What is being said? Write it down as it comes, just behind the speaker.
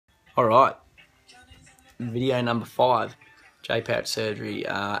Alright, video number 5, Jpouch surgery,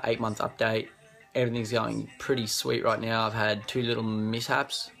 8-month update. Everything's going pretty sweet right now. I've had 2 little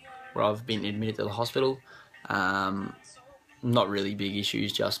mishaps where I've been admitted to the hospital. Not really big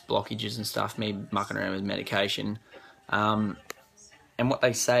issues, just blockages and stuff, me mucking around with medication. And what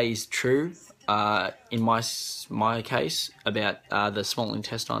they say is true in my case about the small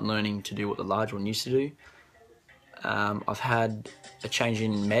intestine learning to do what the large one used to do. I've had a change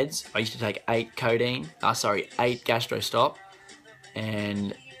in meds. I used to take 8 gastro stop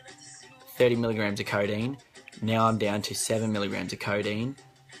and 30 milligrams of codeine. Now I'm down to 7 milligrams of codeine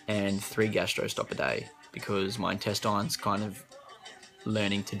and 3 gastro stop a day because my intestine's kind of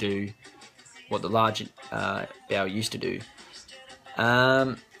learning to do what the large bowel used to do.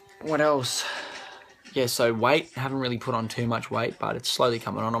 What else? Yeah, so weight, haven't really put on too much weight, but it's slowly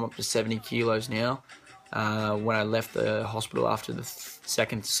coming on. I'm up to 70 kilos now. When I left the hospital after the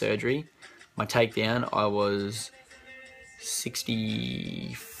second surgery, my takedown, I was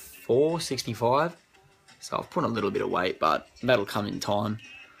 64, 65. So I've put on a little bit of weight, but that'll come in time.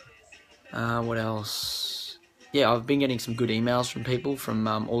 What else? Yeah, I've been getting some good emails from people from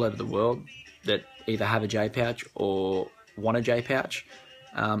all over the world that either have a Jpouch or want a Jpouch.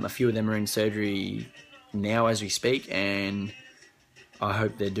 A few of them are in surgery now as we speak, and I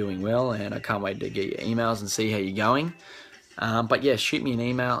hope they're doing well, and I can't wait to get your emails and see how you're going. But yeah, shoot me an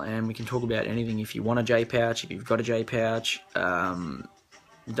email and we can talk about anything. If you want a Jpouch, if you've got a Jpouch,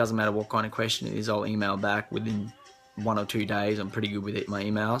 it doesn't matter what kind of question it is, I'll email back within 1 or 2 days. I'm pretty good with it, my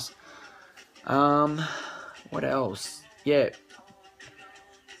emails. What else? Yeah.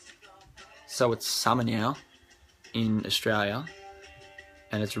 So it's summer now in Australia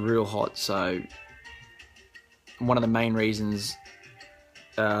and it's real hot, so one of the main reasons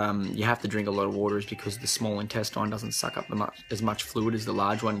you have to drink a lot of water is because the small intestine doesn't suck up as much fluid as the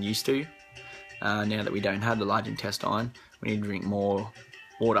large one used to. Now that we don't have the large intestine, we need to drink more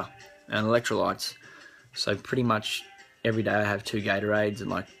water and electrolytes. So pretty much every day I have 2 Gatorades and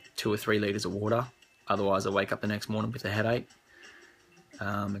like 2 or 3 litres of water. Otherwise I wake up the next morning with a headache.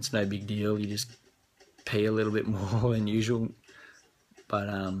 It's no big deal, you just pee a little bit more than usual. But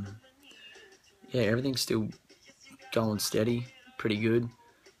yeah, everything's still going steady, pretty good.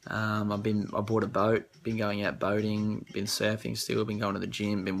 I bought a boat, been going out boating, been surfing still, been going to the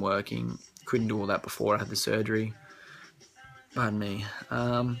gym, been working. Couldn't do all that before I had the surgery. Pardon me.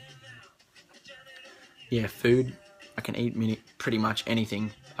 Yeah, food, I can eat pretty much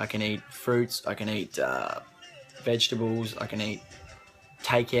anything. I can eat fruits, I can eat vegetables, I can eat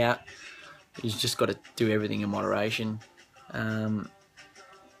takeout. You've just got to do everything in moderation.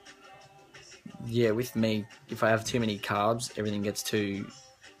 Yeah, with me, if I have too many carbs, everything gets too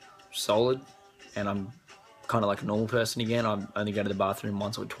solid, and I'm kind of like a normal person again. I only go to the bathroom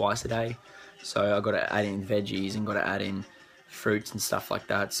once or twice a day, so I've got to add in veggies and got to add in fruits and stuff like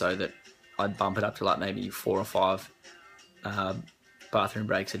that, so that I'd bump it up to like maybe 4 or 5 bathroom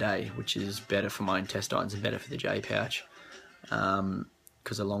breaks a day, which is better for my intestines and better for the Jpouch,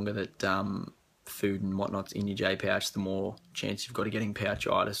 because the longer that food and whatnot's in your Jpouch, the more chance you've got of getting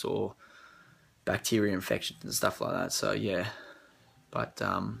pouchitis or bacteria infections and stuff like that. So yeah, but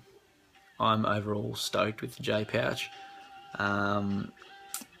I'm overall stoked with the Jpouch. I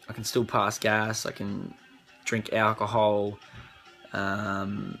can still pass gas, I can drink alcohol,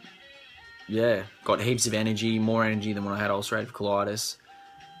 yeah, got heaps of energy, more energy than when I had ulcerative colitis,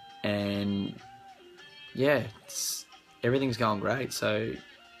 and yeah, everything's going great. So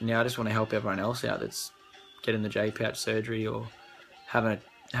now I just want to help everyone else out that's getting the Jpouch surgery or having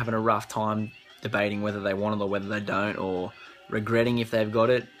a rough time debating whether they want it or whether they don't, or regretting if they've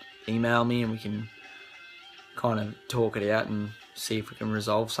got it. Email me and we can kind of talk it out and see if we can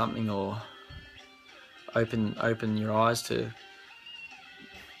resolve something, or open your eyes to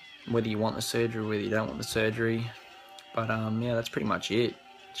whether you want the surgery or whether you don't want the surgery. But yeah, that's pretty much it.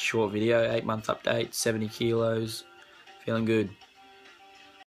 Short video, 8-month update, 70 kilos, feeling good.